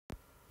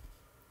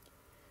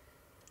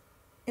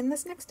In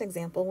this next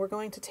example, we're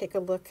going to take a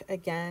look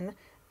again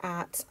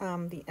at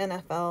the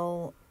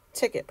NFL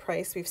ticket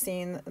price. We've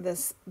seen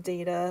this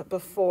data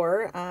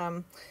before.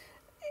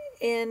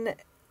 In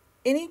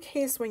any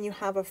case, when you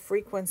have a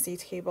frequency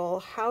table,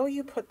 how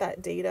you put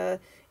that data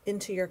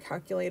into your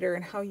calculator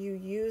and how you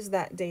use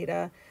that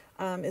data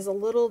is a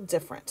little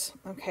different.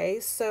 Okay,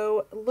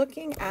 so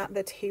looking at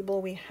the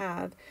table we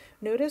have,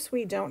 notice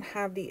we don't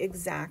have the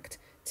exact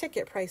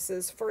ticket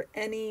prices for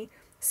any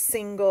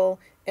single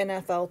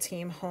NFL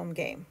team home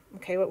game.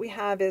 Okay, what we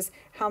have is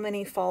how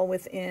many fall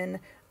within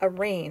a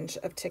range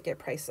of ticket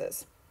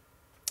prices.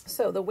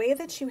 So the way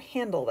that you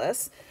handle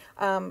this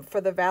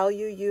for the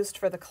value used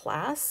for the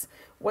class,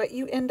 what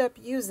you end up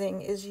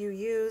using is you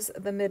use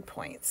the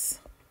midpoints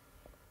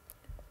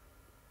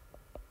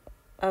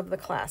of the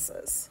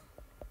classes.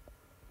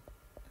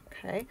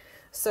 Okay,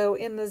 so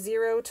in the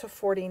 0 to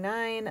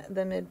 49,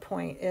 the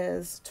midpoint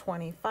is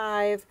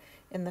 25.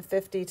 In the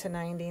 50 to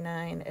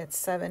 99, it's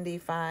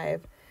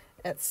 75,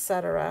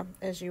 etc.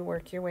 as you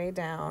work your way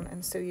down.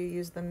 And so you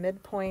use the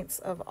midpoints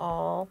of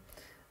all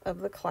of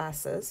the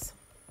classes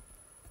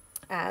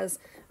as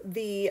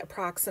the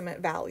approximate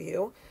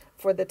value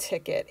for the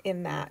ticket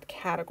in that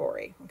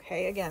category.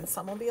 Okay, again,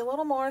 some will be a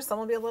little more, some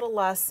will be a little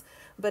less,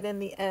 but in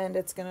the end,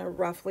 it's going to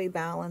roughly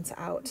balance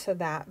out to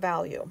that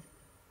value.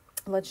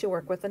 Lets you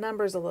work with the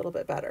numbers a little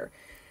bit better.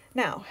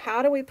 Now,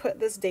 how do we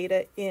put this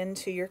data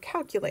into your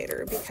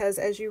calculator? Because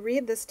as you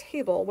read this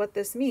table, what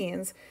this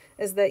means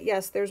is that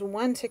yes, there's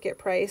one ticket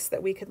price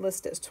that we could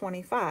list as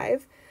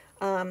 25.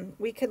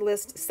 We could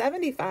list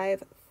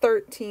 75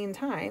 13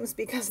 times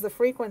because the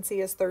frequency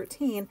is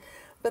 13,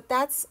 but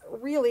that's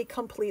really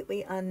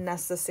completely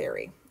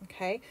unnecessary.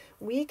 Okay,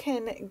 we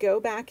can go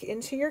back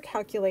into your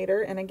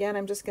calculator, and again,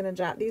 I'm just going to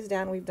jot these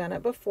down. We've done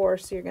it before,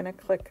 so you're going to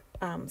click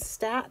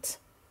Stat.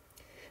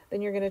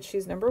 Then you're going to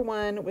choose number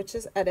 1, which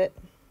is Edit.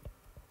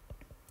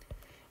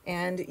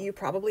 And you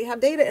probably have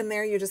data in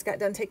there. You just got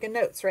done taking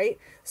notes, right?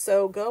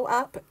 So go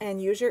up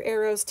and use your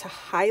arrows to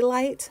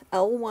highlight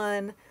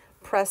L1,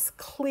 press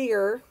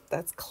clear.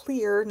 That's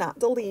clear, not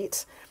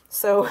delete.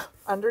 So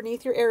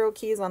underneath your arrow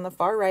keys on the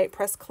far right,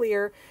 press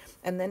clear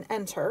and then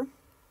enter.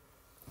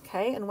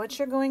 Okay, and what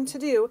you're going to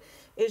do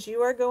is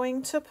you are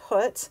going to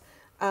put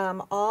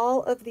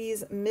all of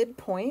these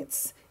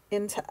midpoints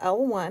into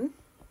L1.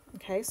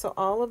 Okay, so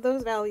all of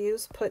those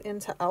values put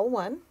into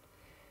L1.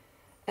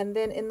 And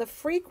then in the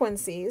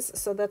frequencies,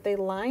 so that they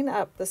line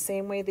up the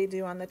same way they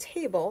do on the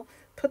table,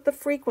 put the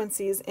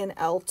frequencies in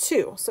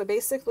L2. So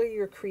basically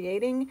you're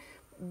creating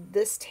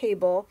this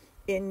table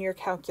in your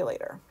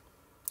calculator.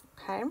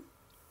 Okay.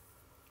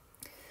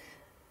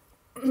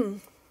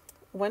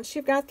 Once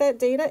you've got that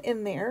data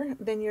in there,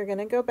 then you're going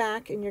to go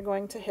back and you're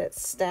going to hit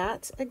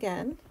Stat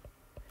again.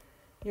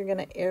 You're going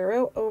to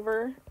arrow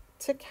over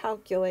to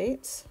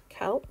Calculate,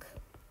 Calc.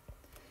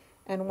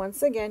 And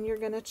once again, you're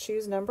going to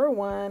choose number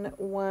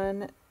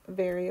 1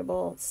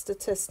 variable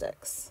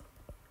statistics.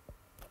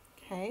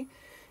 Okay.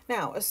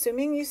 Now,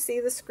 assuming you see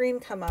the screen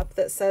come up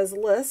that says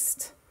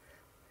list,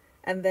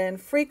 and then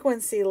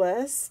frequency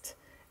list,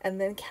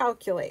 and then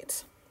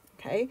calculate.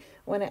 Okay.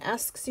 When it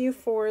asks you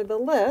for the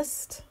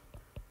list,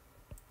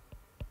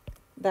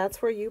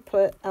 that's where you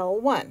put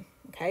L1.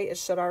 Okay. It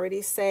should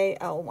already say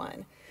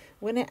L1.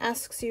 When it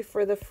asks you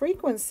for the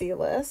frequency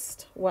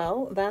list,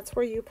 well, that's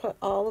where you put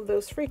all of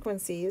those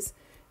frequencies.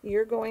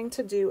 You're going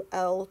to do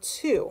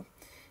L2.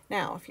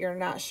 Now, if you're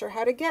not sure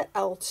how to get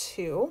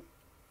L2,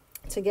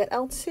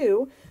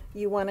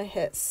 you want to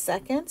hit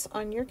second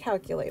on your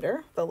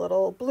calculator, the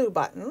little blue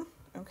button,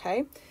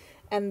 okay?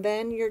 And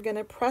then you're going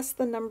to press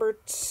the number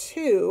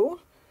 2,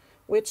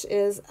 which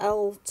is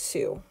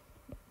L2,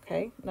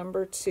 okay?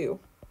 Number 2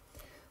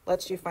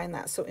 lets you find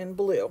that, so in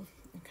blue,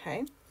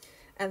 okay?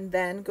 And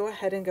then go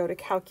ahead and go to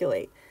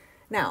calculate.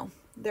 Now,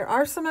 there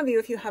are some of you,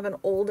 if you have an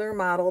older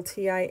model,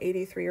 TI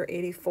 83 or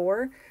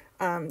 84,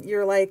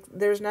 you're like,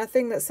 there's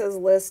nothing that says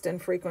list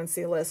and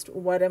frequency list.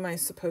 What am I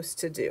supposed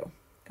to do?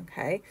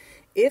 Okay.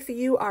 If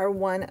you are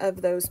one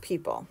of those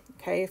people,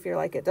 okay, if you're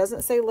like, it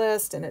doesn't say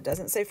list and it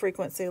doesn't say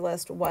frequency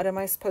list, what am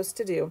I supposed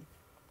to do?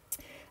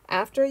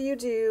 After you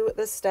do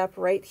the step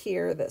right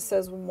here that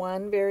says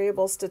 1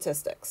 variable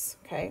statistics,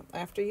 okay,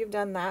 after you've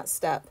done that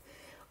step,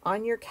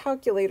 on your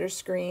calculator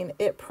screen,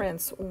 it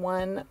prints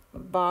 1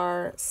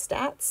 bar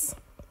stats.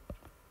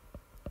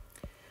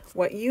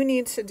 What you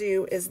need to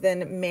do is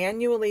then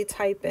manually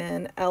type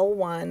in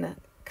L1,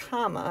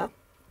 comma,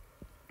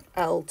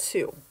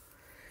 L2.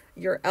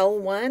 Your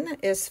L1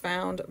 is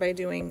found by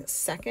doing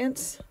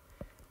second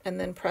and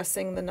then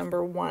pressing the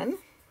number 1.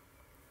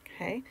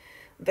 Okay.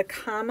 The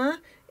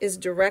comma is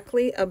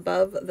directly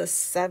above the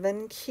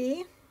 7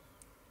 key.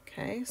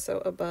 Okay, so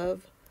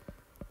above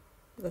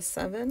the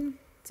 7.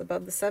 It's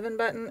above the 7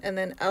 button, and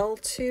then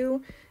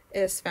L2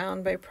 is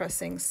found by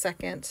pressing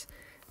second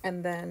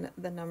and then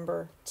the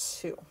number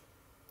 2.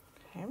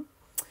 Okay.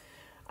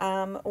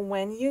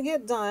 When you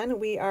get done,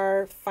 we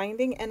are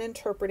finding and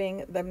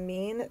interpreting the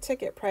mean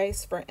ticket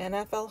price for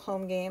NFL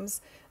home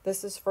games.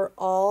 This is for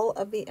all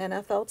of the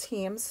NFL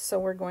teams, so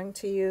we're going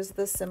to use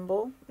the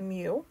symbol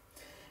mu.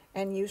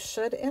 and you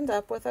should end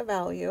up with a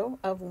value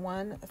of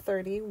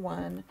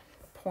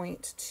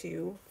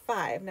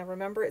 131.25. Now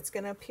remember, it's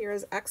going to appear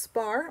as x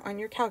bar on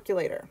your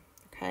calculator,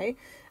 okay?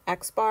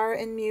 X bar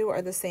and mu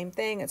are the same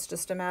thing. It's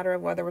just a matter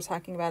of whether we're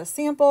talking about a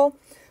sample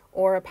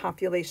or a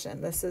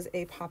population. This is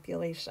a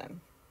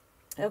population.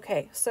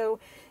 Okay, so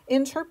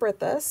interpret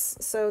this.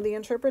 So the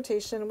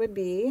interpretation would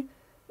be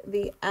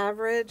the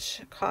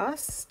average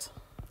cost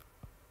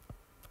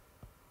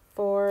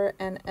for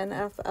an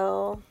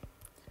NFL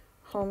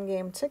home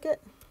game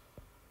ticket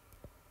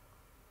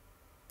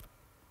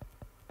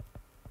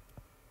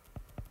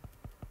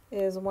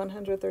is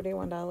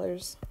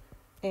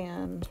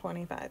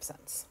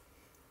 $131.25.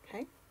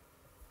 Okay.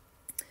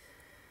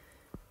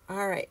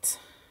 All right.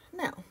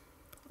 Now,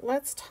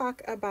 let's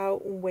talk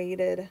about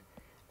weighted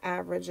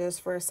averages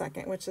for a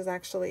second, which is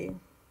actually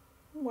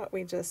what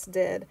we just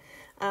did.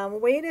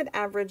 Weighted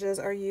averages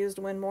are used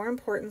when more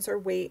importance or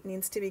weight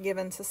needs to be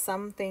given to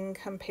something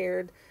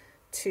compared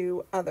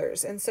to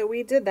others. And so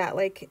we did that,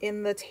 like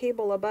in the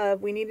table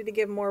above, we needed to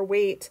give more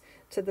weight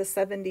to the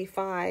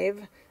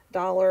 $75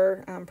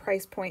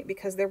 price point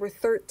because there were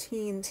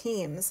 13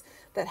 teams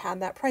that had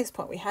that price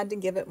point. We had to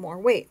give it more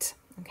weight.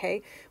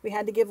 Okay, we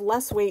had to give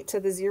less weight to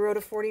the 0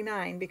 to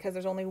 49 because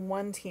there's only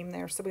one team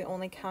there, so we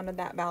only counted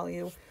that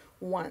value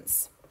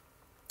once.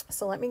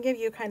 So let me give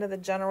you kind of the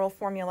general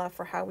formula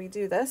for how we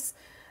do this.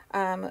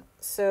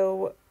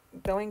 So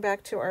going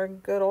back to our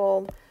good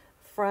old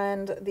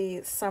friend,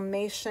 the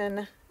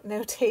summation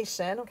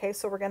notation. Okay,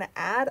 so we're going to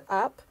add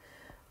up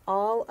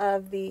all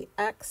of the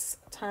x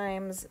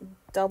times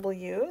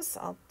w's.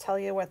 I'll tell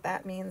you what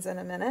that means in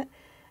a minute.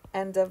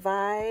 And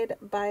divide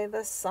by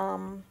the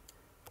sum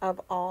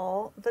of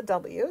all the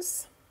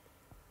w's.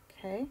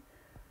 Okay,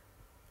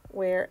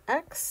 where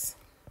x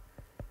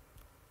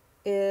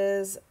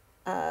is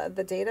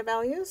the data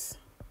values,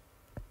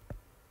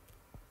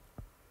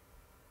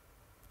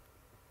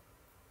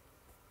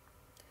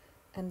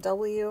 and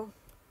w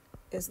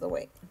is the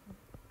weight.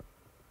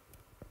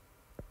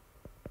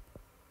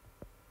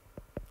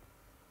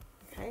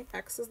 Okay,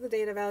 x is the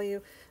data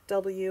value,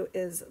 w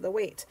is the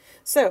weight.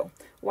 So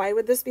why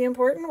would this be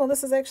important? Well,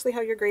 this is actually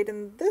how your grade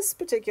in this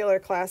particular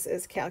class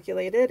is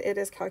calculated. It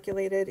is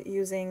calculated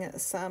using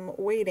some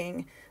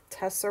weighting.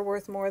 Tests are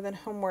worth more than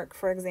homework,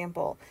 for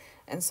example.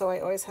 And so I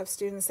always have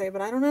students say,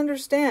 but I don't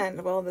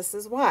understand. Well, this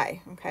is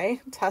why,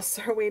 okay? Tests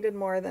are weighted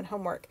more than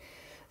homework.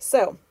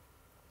 So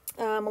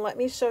let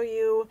me show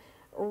you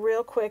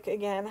real quick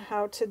again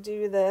how to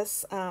do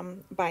this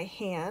by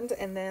hand,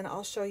 and then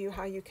I'll show you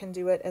how you can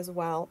do it as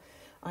well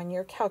on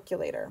your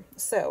calculator.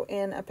 So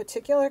in a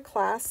particular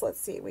class, let's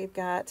see, we've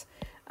got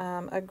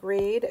a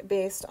grade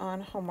based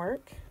on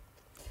homework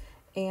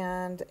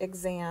and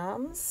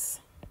exams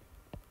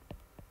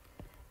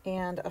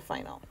and a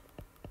final.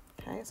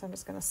 Okay, so I'm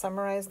just going to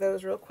summarize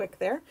those real quick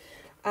there.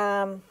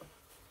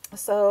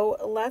 So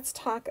let's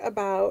talk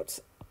about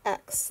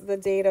X, the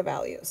data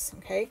values.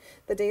 Okay,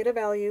 the data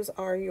values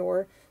are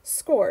your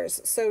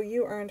scores. So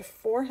you earned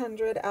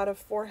 400 out of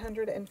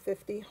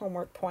 450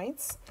 homework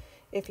points.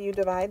 If you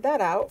divide that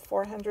out,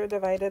 400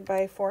 divided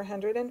by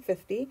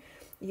 450,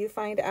 you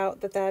find out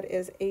that that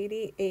is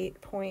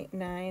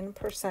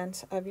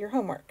 88.9% of your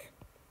homework.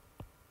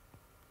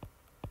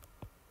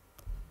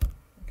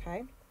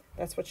 Okay,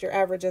 that's what your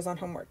average is on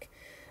homework.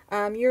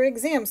 Your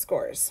exam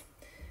scores,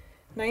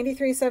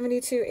 93,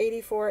 72,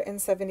 84,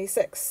 and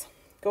 76.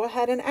 Go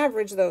ahead and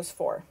average those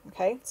four,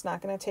 okay? It's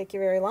not going to take you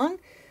very long.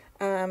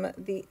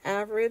 The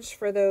average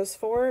for those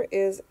four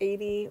is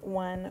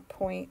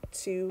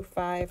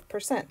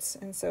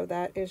 81.25%, and so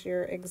that is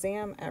your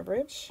exam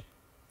average.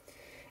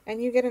 And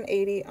you get an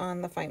 80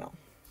 on the final.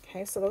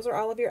 Okay, so those are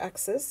all of your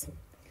X's.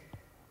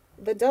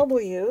 The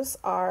W's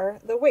are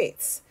the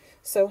weights.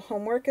 So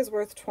homework is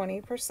worth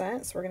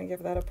 20%, so we're going to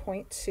give that a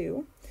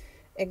 0.2.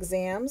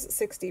 Exams,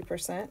 60%,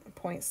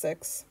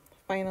 0.6.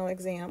 Final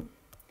exam,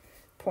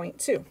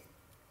 0.2.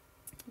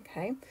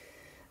 Okay,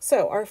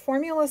 so our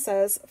formula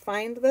says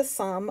find the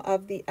sum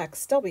of the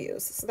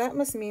XW's. So that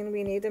must mean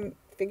we need to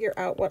figure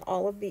out what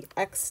all of the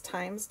X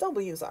times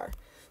W's are.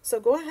 So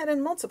go ahead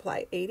and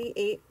multiply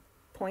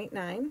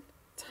 88.9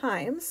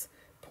 times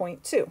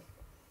 0.2.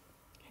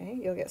 Okay,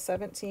 you'll get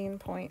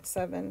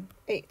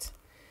 17.78.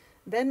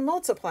 Then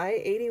multiply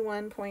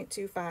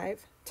 81.25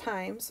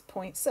 times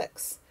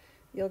 0.6.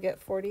 You'll get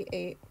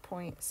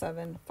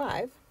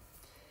 48.75.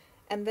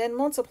 And then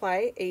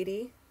multiply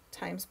 80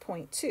 times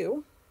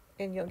 0.2,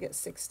 and you'll get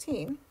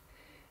 16.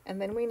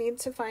 And then we need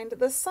to find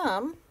the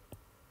sum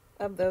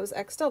of those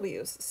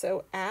XW's.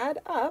 So add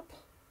up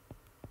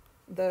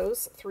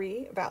those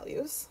three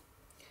values,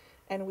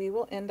 and we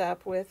will end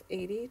up with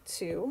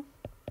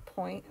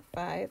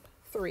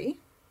 82.53.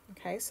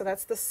 Okay, so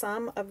that's the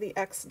sum of the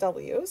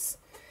XW's.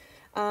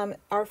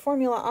 Our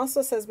formula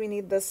also says we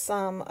need the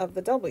sum of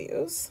the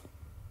W's.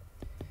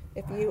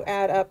 If you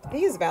add up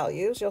these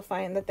values, you'll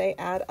find that they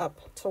add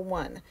up to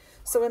 1.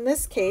 So in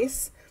this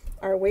case,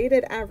 our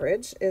weighted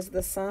average is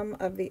the sum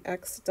of the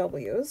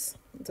XW's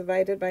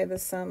divided by the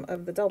sum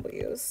of the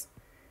W's.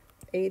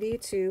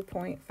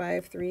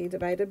 82.53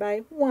 divided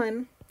by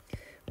 1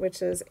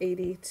 which is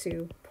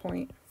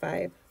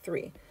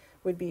 82.53,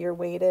 would be your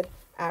weighted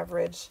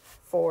average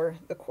for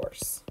the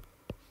course.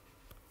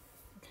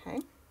 Okay.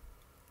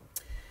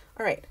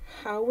 All right,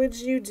 how would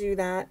you do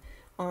that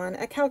on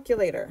a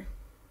calculator?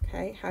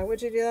 Okay, how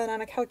would you do that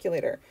on a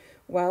calculator?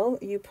 Well,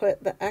 you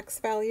put the X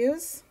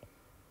values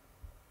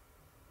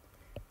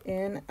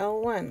in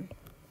L1.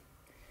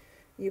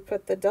 You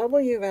put the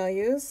W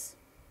values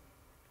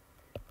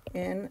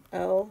in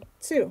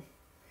L2.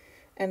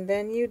 And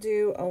then you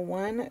do a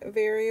one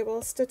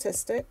variable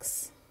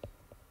statistics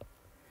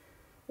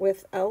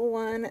with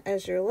L1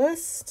 as your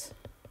list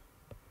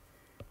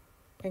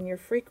and your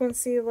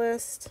frequency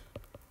list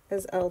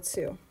as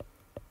L2.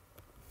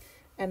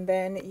 And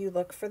then you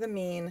look for the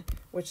mean,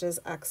 which is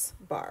X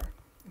bar.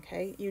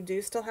 Okay, you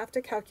do still have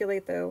to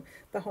calculate though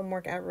the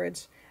homework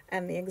average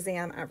and the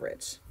exam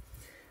average.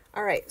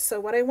 All right, so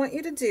what I want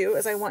you to do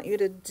is I want you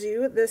to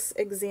do this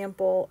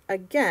example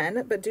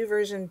again, but do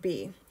version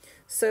B.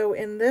 So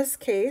in this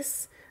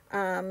case,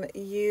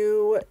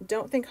 you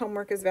don't think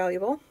homework is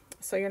valuable,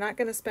 so you're not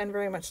going to spend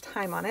very much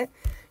time on it.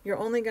 You're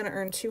only going to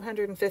earn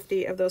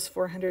 250 of those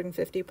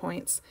 450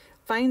 points.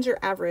 Find your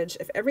average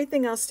if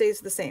everything else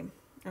stays the same.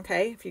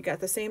 Okay, if you got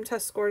the same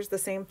test scores, the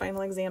same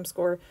final exam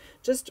score,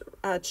 just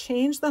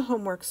change the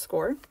homework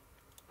score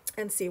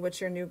and see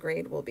what your new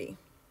grade will be.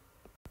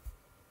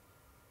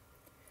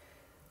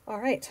 All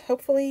right,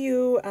 hopefully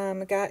you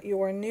got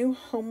your new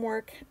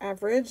homework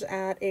average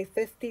at a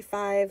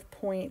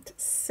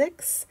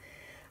 55.6.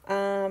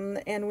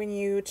 And when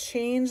you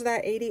change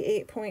that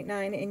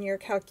 88.9 in your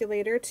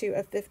calculator to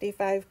a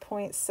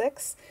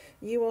 55.6,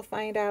 you will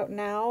find out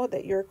now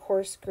that your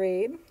course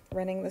grade,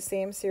 running the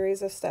same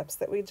series of steps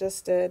that we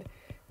just did,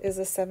 is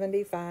a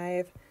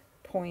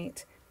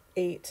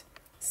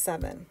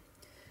 75.87.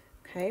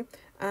 Okay,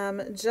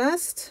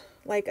 just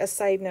like a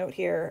side note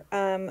here,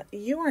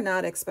 you are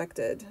not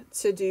expected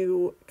to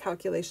do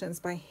calculations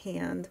by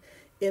hand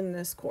in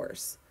this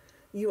course.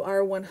 You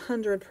are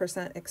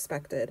 100%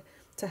 expected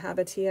to have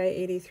a TI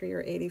 83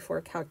 or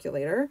 84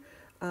 calculator,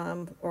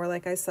 or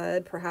like I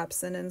said,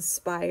 perhaps an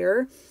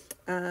Inspire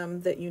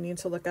that you need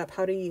to look up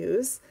how to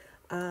use,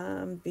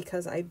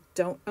 because I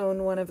don't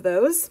own one of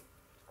those,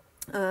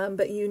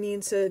 but you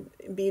need to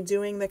be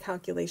doing the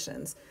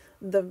calculations.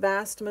 The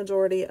vast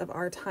majority of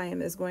our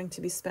time is going to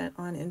be spent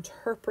on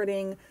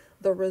interpreting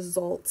the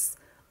results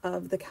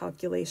of the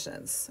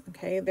calculations.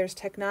 Okay, there's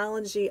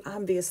technology,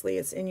 obviously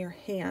it's in your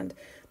hand,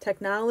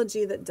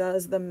 technology that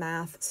does the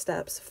math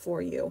steps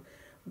for you,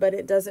 but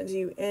it doesn't do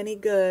you any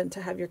good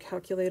to have your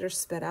calculator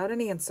spit out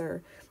an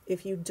answer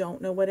if you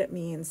don't know what it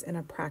means in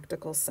a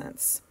practical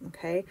sense.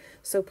 Okay,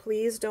 so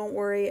please don't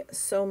worry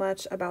so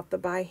much about the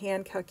by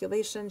hand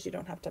calculations. You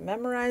don't have to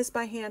memorize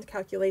by hand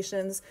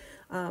calculations.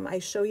 I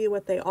show you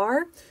what they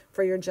are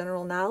for your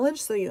general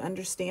knowledge so you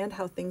understand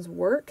how things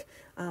work.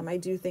 I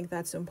do think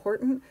that's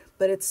important,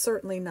 but it's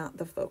certainly not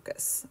the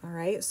focus. All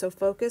right, so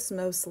focus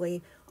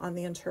mostly on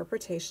the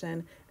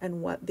interpretation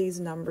and what these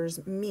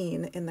numbers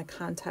mean in the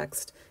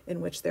context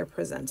in which they're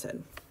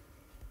presented.